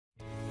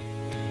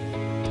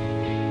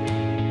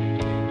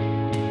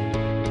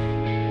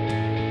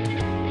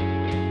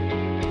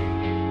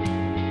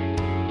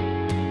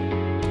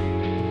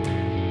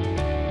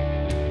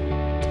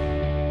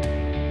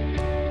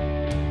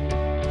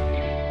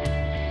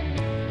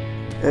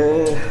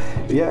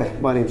Yeah,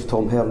 my name's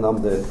Tom Heron.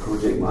 I'm the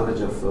project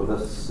manager for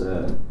this.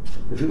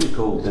 It's really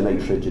called the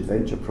Night Ridge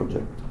Adventure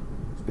Project.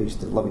 It's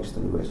based in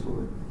Livingston in West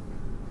Lothian.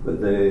 But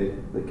the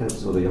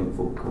kids or the young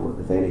folk call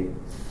it the Vennie,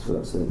 so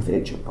that's the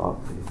Adventure Park,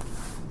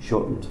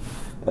 shortened.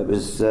 It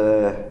was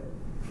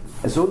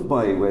it's owned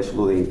by West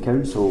Lothian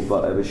Council,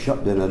 but it was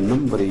shut down a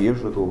number of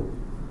years ago,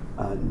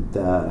 and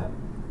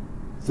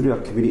through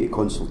a community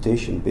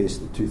consultation based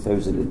in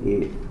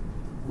 2008,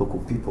 local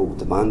people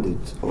demanded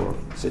or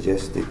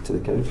suggested to the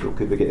council,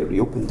 could we get it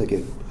reopened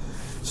again?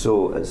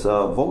 So it's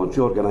a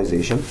voluntary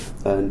organisation,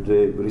 and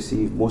we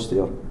receive most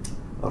of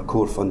our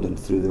core funding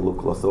through the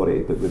local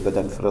authority, but we bid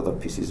in for other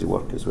pieces of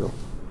work as well.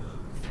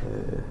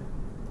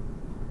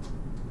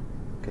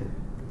 Okay.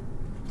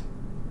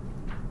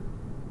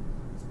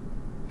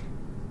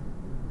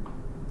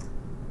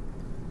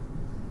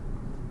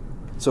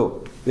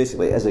 So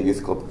basically, it is a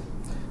youth club.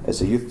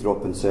 It's a youth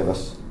drop-in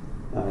service,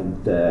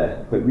 and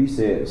but we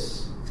say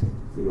it's,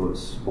 you know,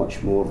 it's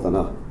much more than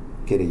a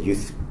kind of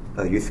youth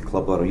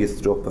club or a youth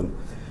drop-in.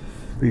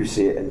 We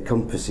say it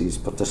encompasses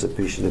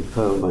participation,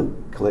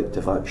 empowerment,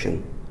 collective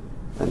action,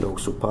 and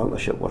also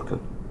partnership working.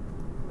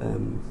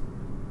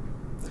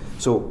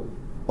 So,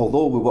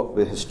 although we work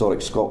with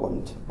Historic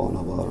Scotland on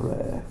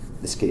our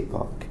the skate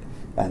park,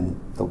 and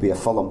there'll be a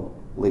film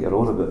later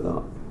on about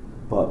that,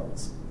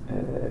 but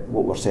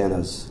what we're saying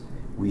is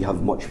we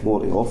have much more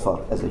to offer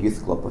as a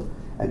youth club,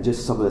 and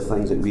just some of the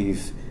things that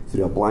we've,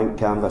 through a blank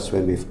canvas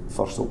when we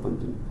first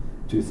opened in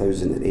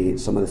 2008,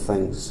 some of the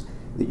things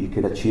that you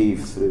can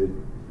achieve through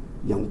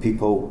young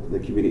people, the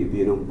community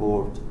being on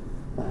board,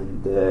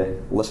 and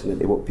listening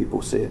to what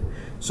people say.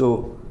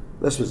 So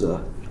this was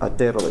a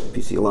derelict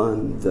piece of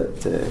land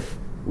that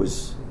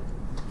was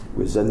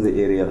in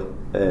the area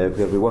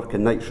where we work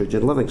in Night Ridge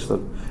in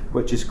Livingston,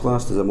 which is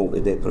classed as a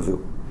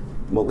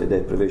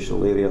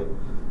multi-deprivational area.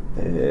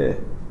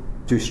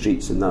 Two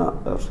streets in that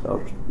are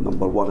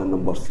number 1 and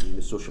number 3 in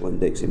the social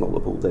index of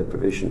multiple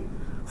deprivation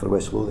for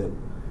West Lothian.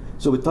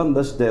 So we turned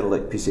this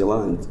derelict piece of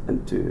land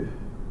into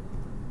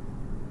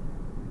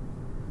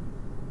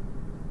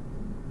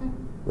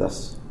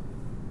this,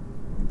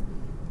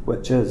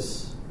 which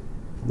is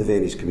the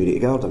Vennie's Community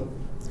Garden.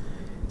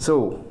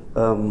 So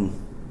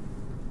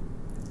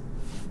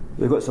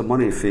we got some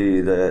money for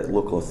the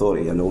local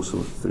authority and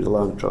also through the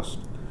Land Trust,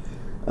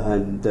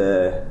 and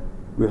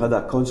we had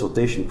a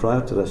consultation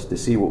prior to this to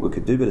see what we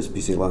could do with this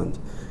piece of land,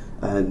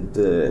 and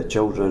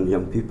children,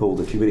 young people,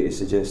 the community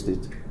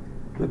suggested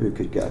maybe we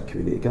could get a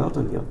community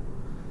garden here.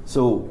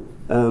 So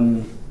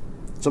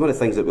some of the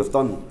things that we've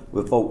done,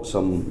 we've built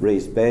some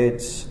raised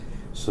beds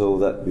so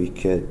that we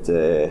could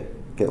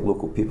get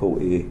local people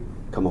to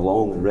come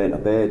along and rent a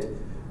bed.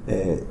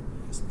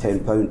 It's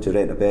 £10 to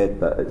rent a bed,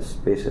 but it's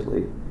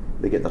basically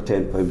they get their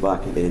 £10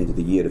 back at the end of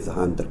the year if they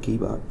hand their key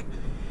back.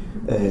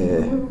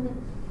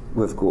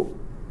 We've got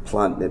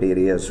planting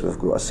areas, we've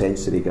got a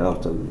sensory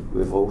garden,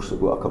 we've also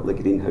got a couple of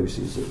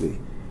greenhouses that we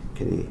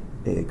can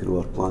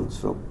grow our plants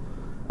from.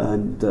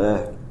 And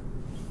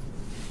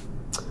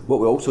what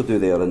we also do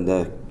there, and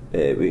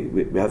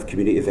we have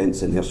community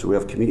events in there, so we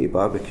have community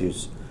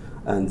barbecues,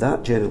 and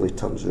that generally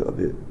turns out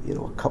about, you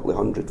know, a couple of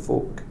hundred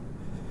folk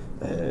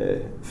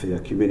for your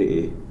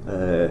community.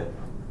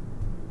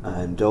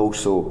 And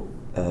also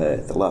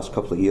the last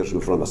couple of years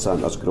we've run a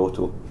Santa's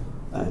Grotto,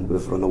 and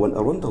we've run a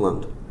Winter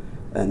Wonderland.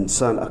 And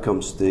Santa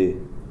comes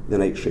to the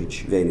Night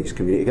Ridge Vennie's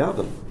Community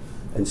Garden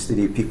instead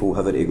of people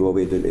having to go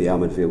away down to the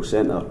Ammonvale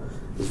Centre.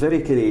 It's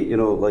very kind of, you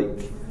know,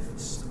 like,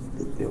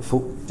 you know,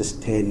 folk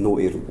just tend not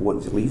to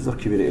want to leave their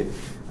community,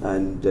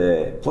 and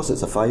plus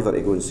it's a fiver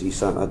to go and see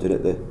Santa down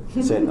at the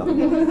centre.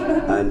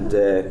 And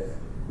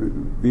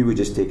we would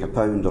just take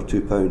 £1 or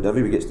 £2.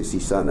 Everybody gets to see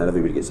Santa, and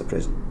everybody gets a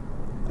present,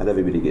 and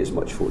everybody gets as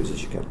much photos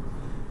as you can.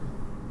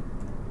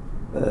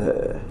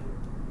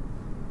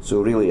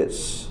 So really,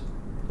 it's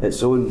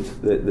owned.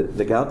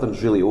 The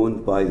garden's really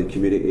owned by the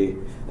community.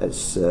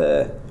 It's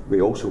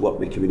we also work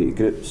with community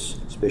groups,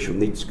 special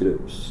needs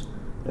groups,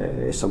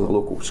 some of the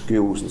local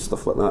schools and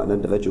stuff like that, and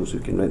individuals who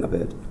can rent a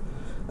bed.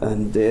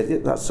 And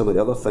that's some of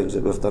the other things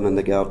that we've done in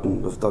the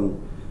garden. We've done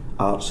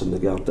arts in the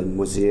garden,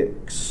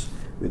 mosaics.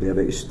 We do a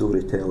bit of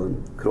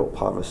storytelling, crop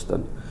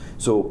harvesting.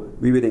 So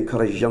we would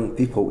encourage young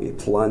people to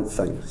plant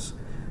things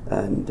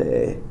and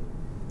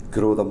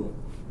grow them,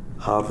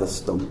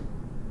 harvest them,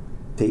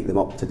 take them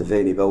up to the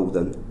Vennie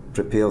building,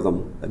 prepare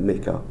them, and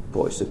make a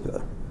pot of soup out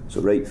of it.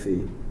 So right for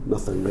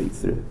nothing, right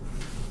through.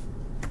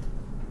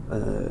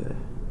 And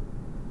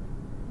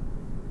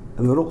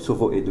we're also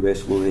voted the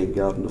West Lothian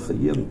Garden of the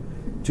Year in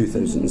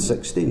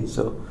 2016.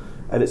 So,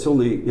 and it's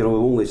only, you know, we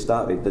only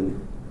started in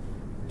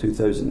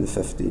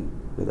 2015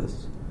 with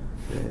this.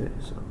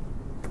 So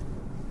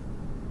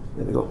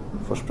there we go,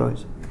 first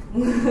prize.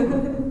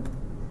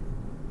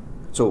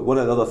 So one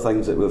of the other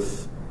things that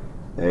we've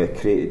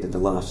created in the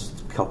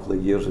last couple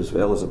of years as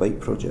well as a bike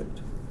project,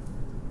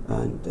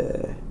 and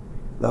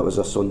that was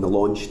us on the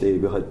launch day.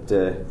 We had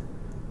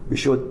we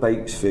showed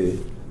bikes for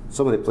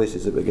some of the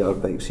places that we get our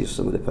bikes. Here's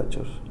some of the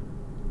pictures.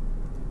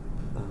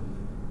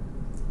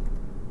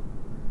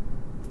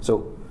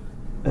 So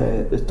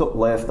the top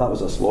left, that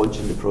was us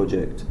launching the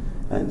project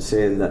and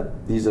saying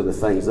that these are the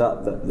things.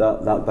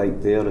 That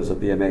bike there is a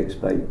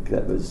BMX bike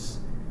that was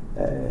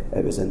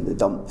it was in the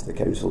dump, the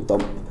council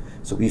dump.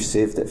 So we've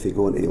saved it if you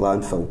go into the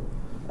landfill,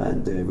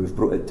 and we've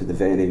brought it to the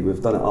Vennie.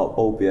 We've done it up,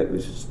 albeit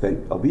we've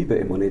spent a wee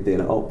bit of money doing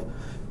it up,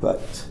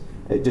 but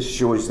it just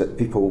shows that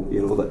people,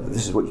 you know, that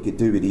this is what you could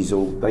do with these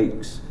old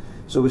bikes.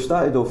 So we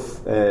started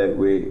off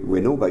with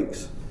no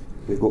bikes.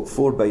 We've got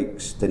 4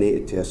 bikes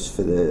donated to us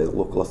for the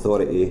local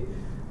authority,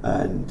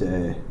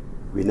 and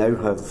we now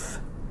have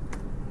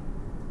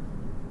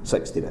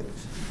 60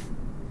 bikes.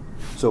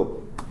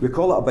 So we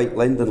call it a bike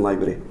lending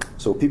library.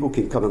 So people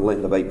can come and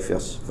lend a bike for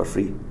us for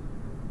free,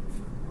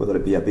 whether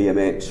it be a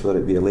BMX, whether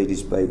it be a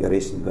ladies' bike, a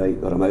racing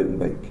bike, or a mountain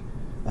bike.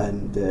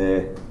 And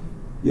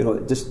you know,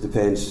 it just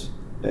depends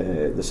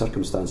the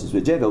circumstances.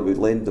 We generally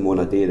lend them on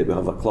a day that we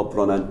have a club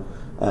running,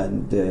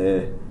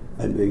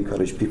 and we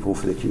encourage people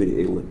for the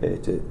community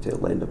to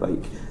lend a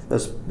bike.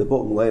 The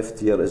bottom left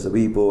here is a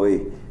wee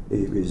boy.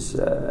 He was,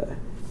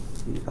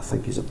 I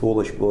think he's a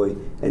Polish boy,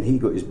 and he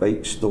got his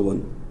bike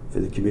stolen for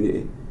the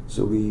community.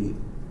 So we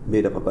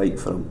made up a bike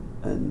for him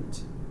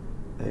and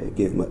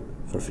gave him it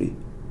for free.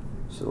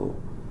 So,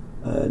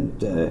 and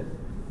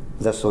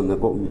this on the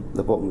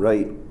bottom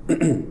right.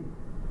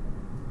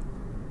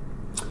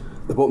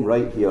 The bottom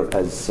right here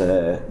is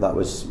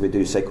we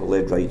do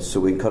cycle-led rides,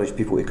 so we encourage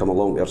people to come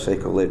along to our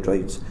cycle-led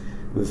rides.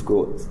 We've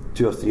got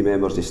 2 or 3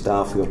 members of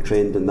staff who are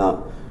trained in that,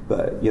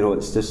 but you know,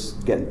 it's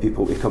just getting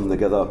people to come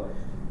together,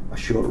 a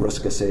short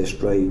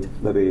risk-assessed ride,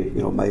 maybe,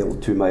 you know, mile,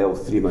 2 mile,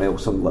 3 mile,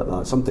 something like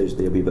that. Sometimes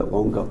they'll be a bit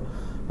longer,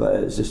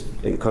 but it's just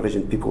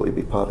encouraging people to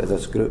be part of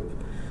this group.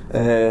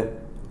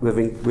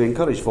 We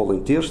encourage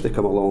volunteers to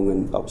come along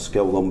and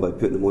upskill them by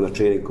putting them on a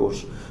training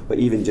course, but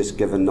even just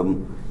giving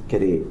them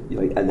kind of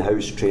like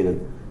in-house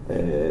training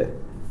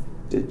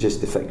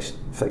just to fix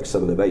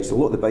some of the bikes. A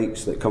lot of the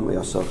bikes that come to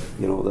us are,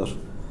 you know, they're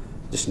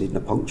just needing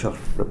a puncture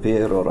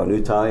repair or a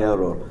new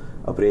tyre or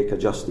a brake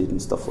adjusted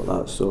and stuff like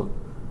that. So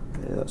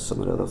that's some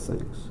of the other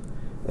things.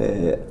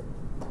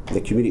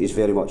 The community is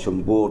very much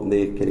on board, and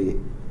they kind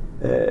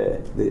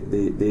of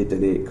they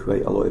donate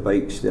quite a lot of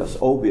bikes to us,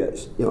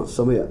 albeit, you know,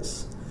 some of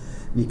it's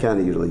you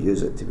can't really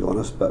use it, to be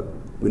honest, but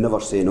we never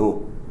say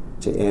no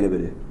to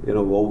anybody. You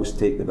know, we always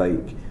take the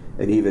bike,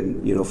 and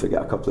even, you know, if we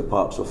get a couple of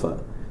parts of it,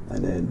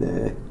 and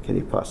then can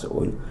you pass it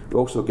on. We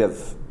also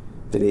give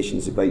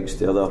donations of bikes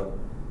to other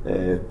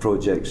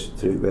projects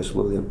through West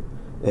Lothian.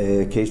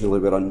 Occasionally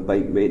we run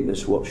bike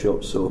maintenance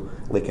workshops, so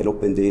like an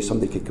open day,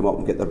 somebody could come up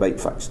and get their bike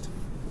fixed.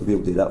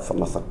 We'll do that for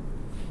nothing.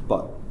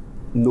 But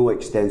no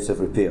extensive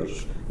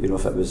repairs. You know,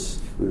 if it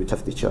was, we would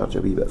have to charge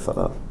a wee bit for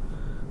that.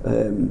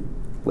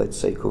 Lead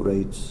cycle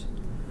rides.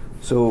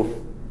 So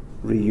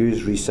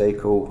reuse,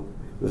 recycle.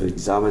 We've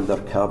examined our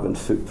carbon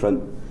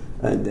footprint,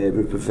 and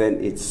we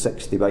prevented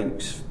 60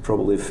 bikes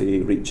probably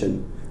from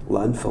reaching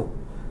landfill.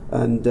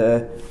 And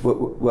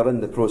we're in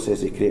the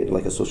process of creating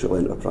like a social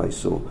enterprise.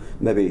 So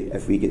maybe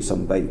if we get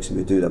some bikes and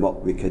we do them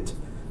up, we could,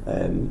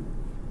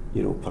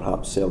 you know,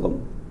 perhaps sell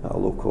them at a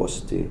low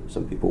cost to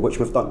some people, which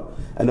we've done.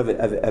 And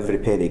every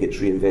penny gets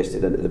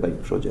reinvested into the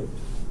bike project.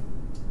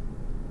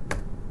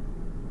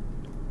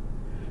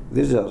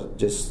 These are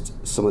just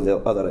some of the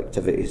other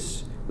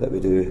activities that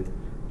we do.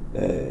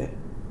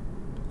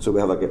 So we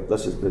have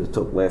this is the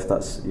top left.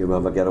 That's, you know, we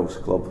have a girls'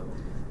 club.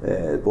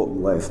 The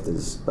bottom left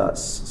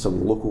that's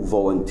some local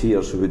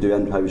volunteers who we do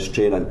in-house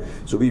training.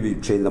 So we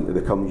train them to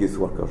become youth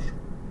workers,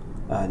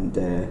 and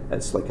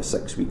it's like a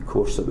 6-week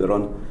course that we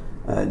run.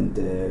 And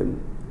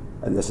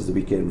this is the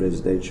weekend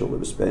residential that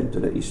we spent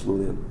in at East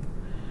Lothian.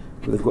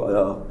 We've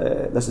got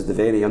this is the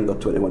Vennie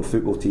under-21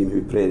 football team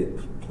who play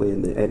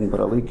in the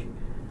Edinburgh League.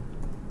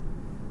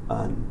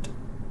 And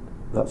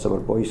that's our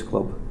boys'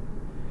 club.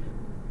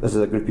 This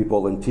is a group of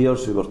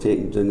volunteers who were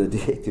taken during the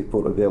day to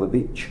Portobello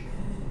Beach.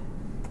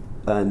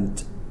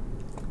 And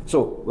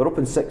so we're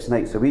open 6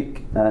 nights a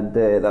week, and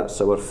that's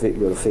our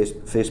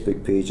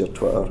Facebook page, our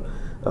Twitter,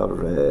 our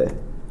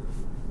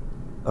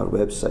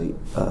website.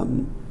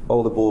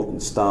 All the board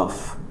and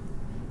staff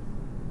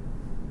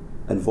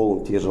and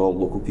volunteers are all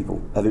local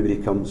people.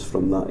 Everybody comes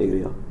from that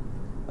area,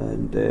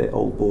 and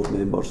all board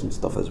members and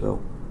stuff as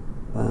well.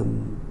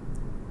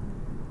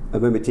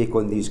 And when we take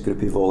on these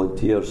group of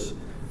volunteers,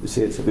 we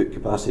say it's about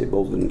capacity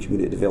building and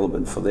community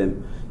development for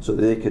them, so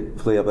that they could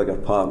play a bigger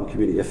part in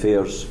community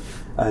affairs.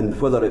 And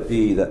whether it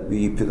be that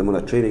we put them on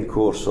a training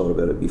course, or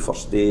whether it be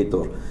first aid,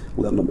 or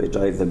learn them to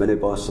drive the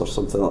minibus or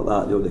something like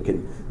that, you know, they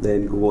can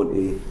then go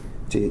on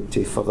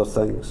to further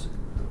things.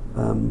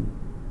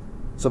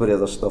 Some of the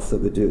other stuff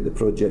that we do at the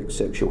project: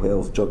 sexual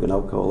health, drug and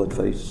alcohol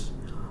advice,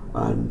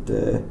 and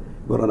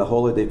we're on a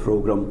holiday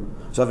programme.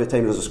 So every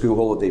time there's a school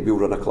holiday, we'll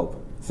run a club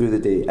through the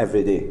day,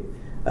 every day.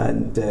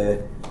 And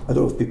I don't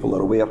know if people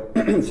are aware,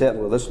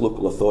 certainly this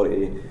local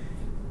authority,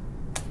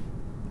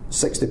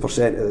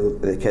 60%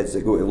 of the kids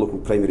that go to the local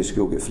primary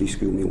school get free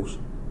school meals.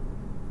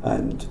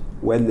 And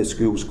when the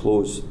schools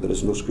close, there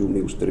is no school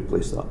meals to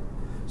replace that.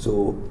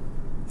 So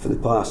for the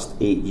past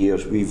 8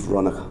 years, we've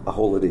run a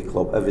holiday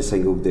club every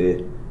single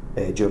day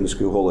during the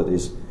school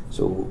holidays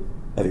So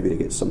everybody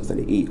gets something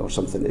to eat or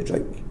something to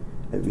drink.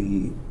 And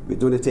we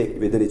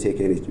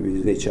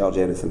didn't charge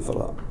anything for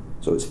that.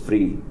 So it's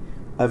free.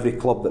 Every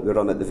club that we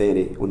run at the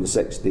Vennie on the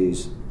 6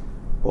 days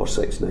or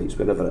 6 nights,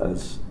 whenever it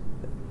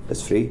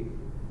is free.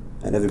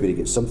 And everybody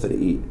gets something to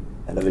eat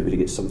and everybody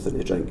gets something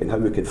to drink. And how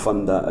we can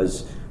fund that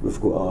is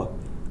we've got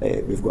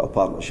a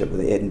partnership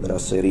with the Edinburgh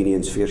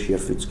Cyrenians Fair Share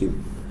Food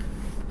Scheme.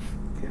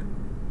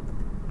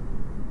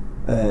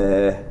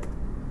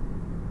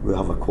 We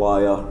have a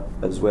choir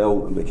as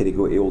well, and we kind of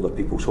go to older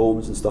people's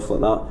homes and stuff like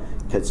that.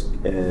 Kids,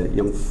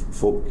 young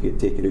folk get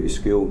taken out of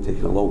school and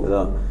taken along with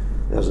that.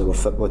 There's our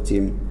football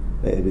team.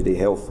 We do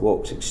health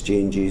walks,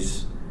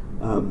 exchanges.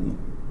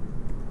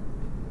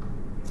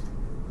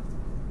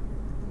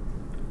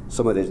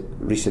 Some of the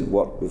recent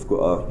work, we've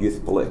got a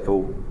youth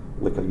political,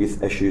 like a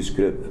youth issues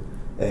group.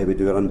 We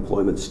do our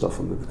unemployment stuff,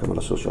 and we become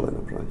a social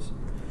enterprise.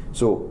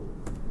 So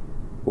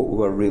what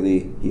we're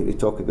really here to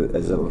talk about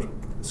is our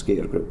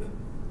skater group.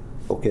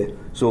 Okay,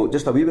 so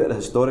just a wee bit of the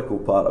historical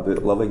part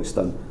about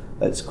Livingston.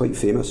 It's quite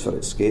famous for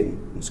its skating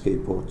and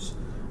skateboards.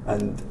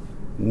 And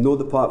know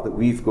the part that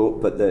we've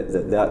got, but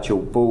the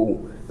actual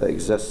bowl that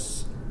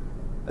exists,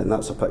 and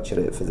that's a picture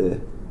of it for the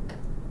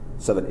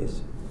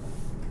 70s.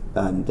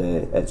 And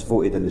it's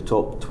voted in the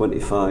top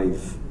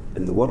 25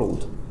 in the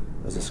world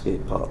as a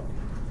skate park.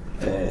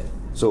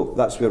 So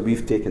that's where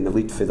we've taken the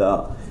lead for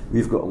that.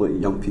 We've got a lot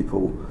of young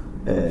people,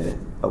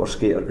 our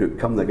skater group,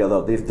 come together.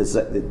 They've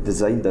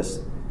designed this.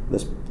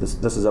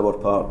 This is our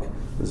park.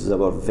 This is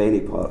our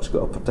Vennie Park. It's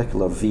got a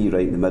particular V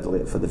right in the middle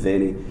of it for the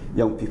Vennie.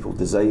 Young people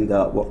designed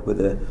that, worked with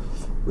the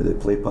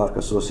Play Park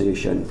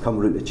Association, come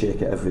round to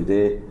check it every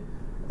day.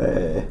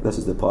 This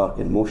is the park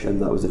in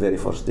motion. That was the very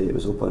first day it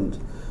was opened.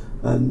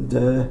 And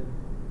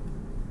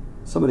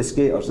some of the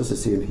skaters, this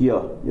is the same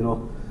here, you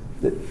know,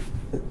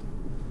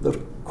 they're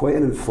quite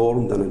an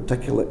informed and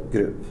articulate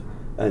group,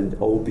 and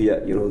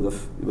albeit, you know,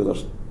 with their,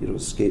 you know,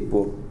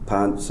 skateboard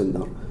pants and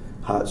their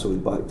hats on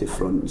back to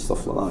front and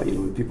stuff like that, you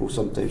know, people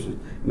sometimes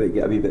might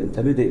get a wee bit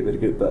intimidated with the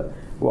group, but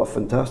what a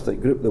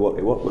fantastic group they were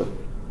to work with.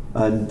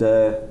 And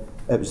it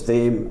was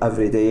them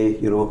every day,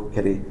 you know,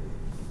 kind of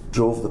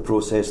drove the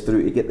process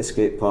through to get the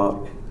skate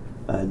park,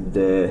 and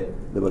they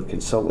were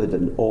consulted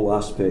in all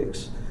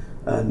aspects.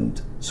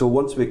 And so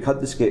once we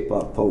had the skate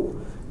park built,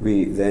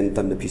 we then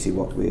done the piece of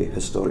work with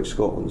Historic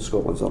Scotland,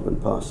 Scotland's Urban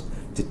Past,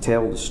 to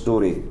tell the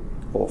story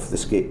of the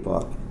skate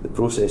park, the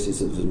processes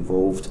that was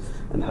involved,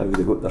 and how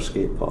they got their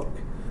skate park.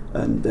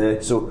 And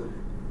so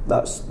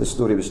that's the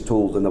story was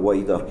told in a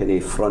wider kind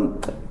of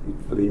front.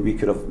 I mean, we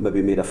could have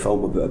maybe made a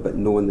film about it, but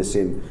no in the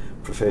same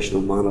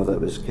professional manner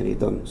that was kind of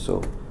done.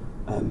 So,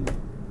 and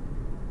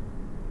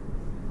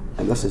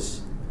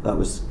that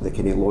was the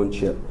kind of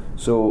launch it.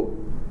 So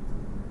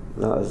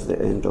that is the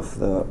end of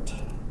that.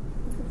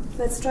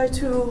 Let's try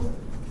to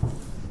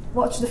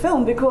watch the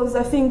film, because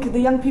I think the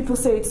young people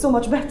say it's so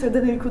much better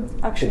than you could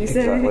actually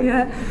Exactly. say.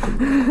 Yeah.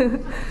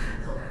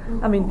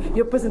 I mean,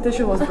 your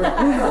presentation was brilliant,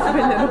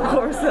 of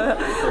course, but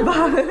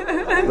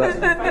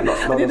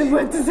I didn't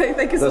want to say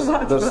thank you so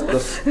much.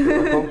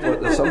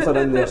 There's something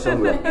in there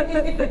somewhere.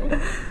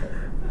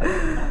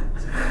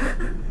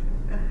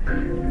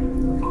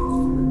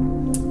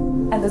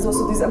 And there's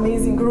also this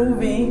amazing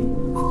groovy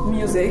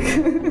music.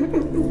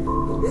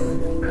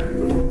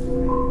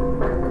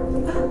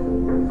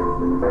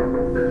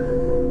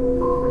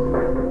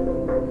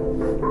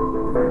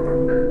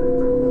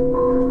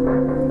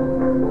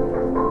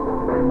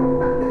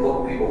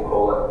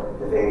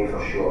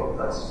 Short,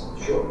 that's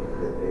short for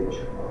the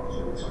adventure park, so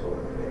it's called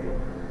the Vennie.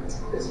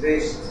 It's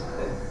based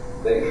in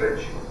Vennie,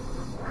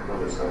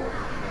 Livingston.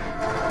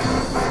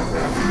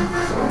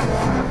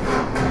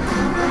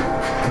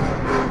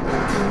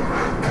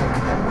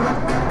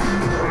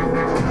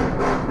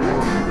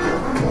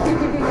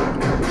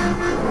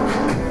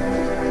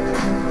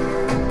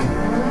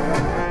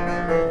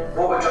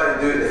 What we're trying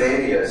to do at the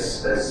Vennie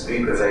is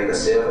we provide a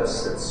service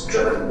that's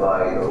driven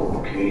by the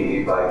local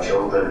community, by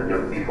children,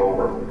 young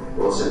people, and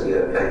listen to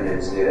their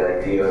opinions,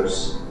 their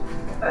ideas,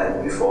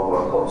 and we form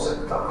our clubs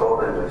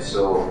accordingly.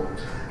 So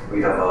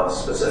we have a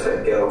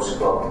specific girls'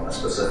 club, a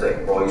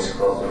specific boys'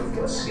 club, we've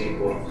got a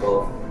skateboard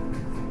club,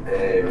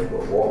 we've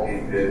got a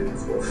walking group,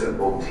 we've got a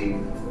football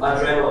team.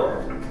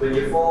 Adrenaline. When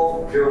you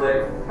fall, you're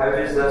like, how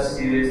is this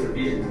serious to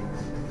beat?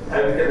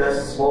 How can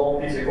this small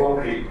piece of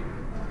concrete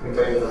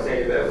combined with a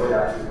tiny bit of wood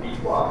actually beat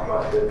what I'm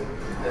trying to do?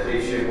 It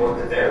makes you want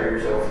to better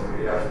yourself when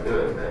you actually do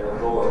it,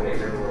 and although it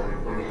makes everyone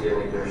look at you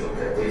like you're some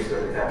kind of waster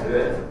that can't do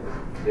it,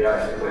 you're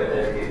actually quite a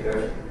dedicated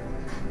person.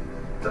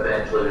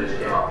 Eventually we just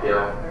came up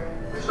here,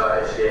 we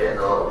started skating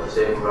the little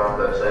disabled ramp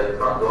outside the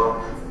front door.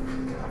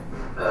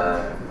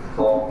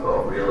 Tom got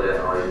really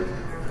annoyed.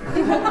 He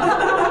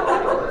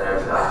got the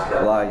nerves to ask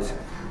him Lies.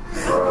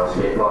 for a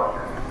skate park.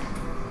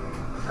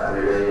 And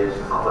we raised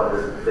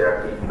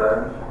 £113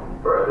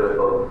 for a group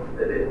of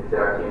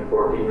 13,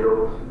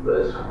 14-year-olds, but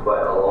it's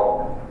quite a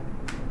lot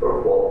for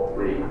what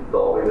we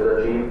thought we would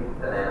achieve.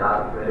 And then at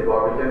the community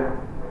barbecue,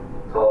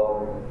 Tom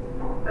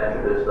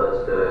introduced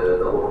us to the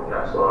local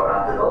councillor,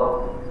 Andrew Miller.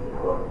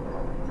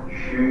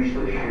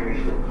 hugely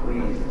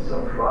pleased and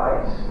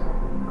surprised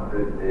about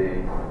the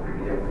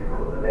young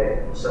people at the net.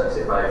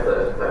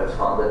 £65,000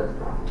 funded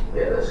to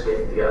get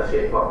a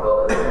skate park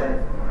built at the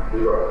net. We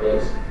were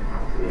amazed.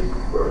 We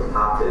were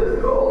happy that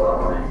we got all that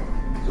money.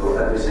 So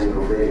every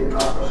single day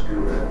after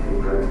school that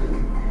came round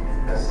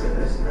as the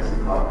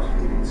park was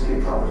being, the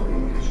skate park was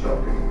being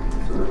constructed.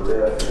 So they were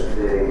there from the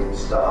very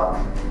start,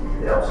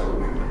 the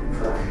absolute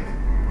finish.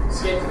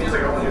 Skating to me is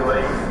like a whole new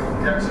life.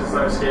 Ever since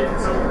I was skating,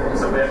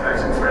 it's a way of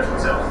actually express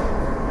myself.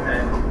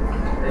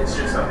 And it's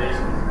just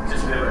amazing,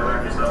 just being able to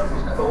learn new stuff.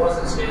 If I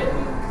wasn't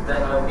skating,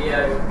 then I'd be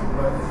out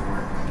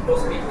with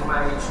most people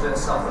my age doing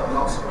stuff that I'm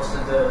not supposed to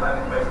do,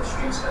 hanging about the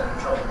streets, getting in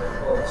trouble with the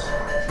police.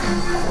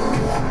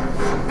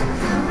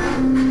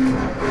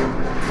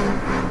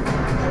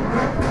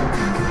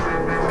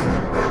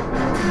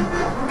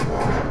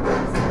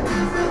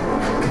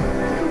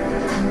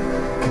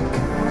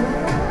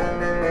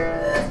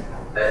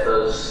 It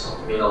does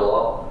mean a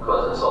lot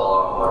because it's all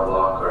our hard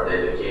work, our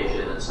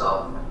dedication and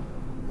stuff.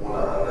 One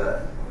of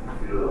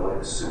like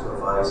the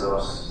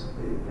supervisors,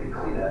 they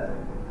clean it.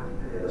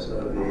 There's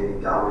not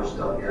any damage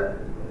done yet.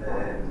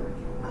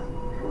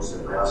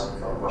 Constantly asking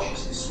for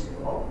brushes to sweep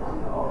it up, clean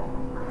it up.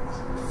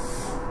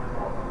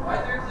 Why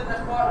do you clean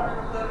this part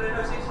of the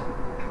radio station?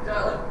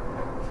 Exactly.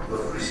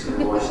 We've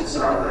recently launched the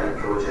Saturday Night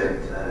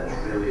project, and it's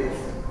really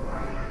for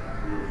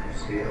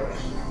skaters.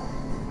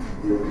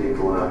 They'll take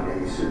on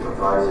a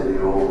supervisory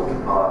role in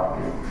the park.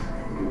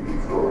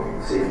 We've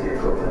got safety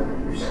equipment,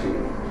 new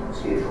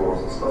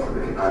skateboards and stuff that we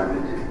can hand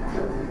into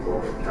people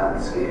that can't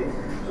skate.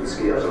 So the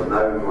skaters are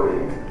now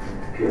going to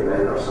peer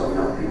mentor some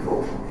young people.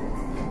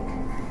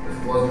 If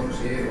it wasn't for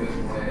skating, we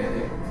wouldn't play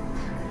anything.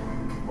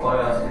 All I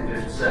ask you to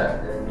just sit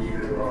and be who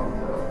you are to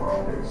the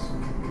park. It's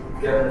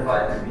given the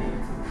fact that we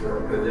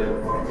were put there in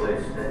the first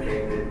place, it kind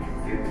of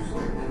feels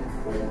like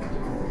home.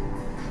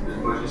 As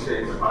much as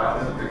skating is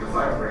passion, I think the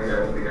fact bringing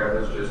everything together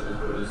is just as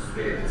good as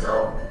skating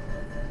itself.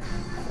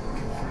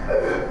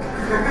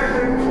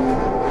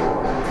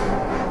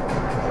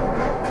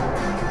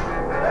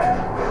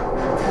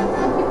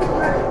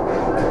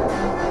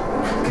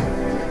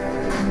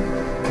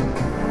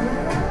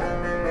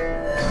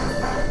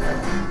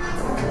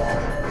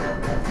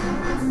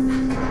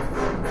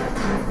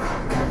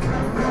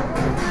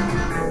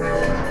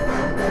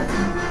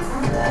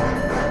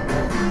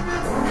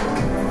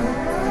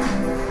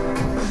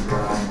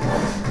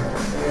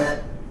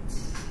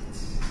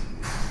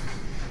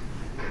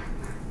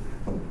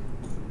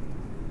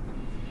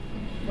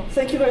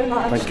 Thank you very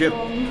much. Thank you.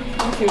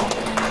 Thank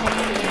you.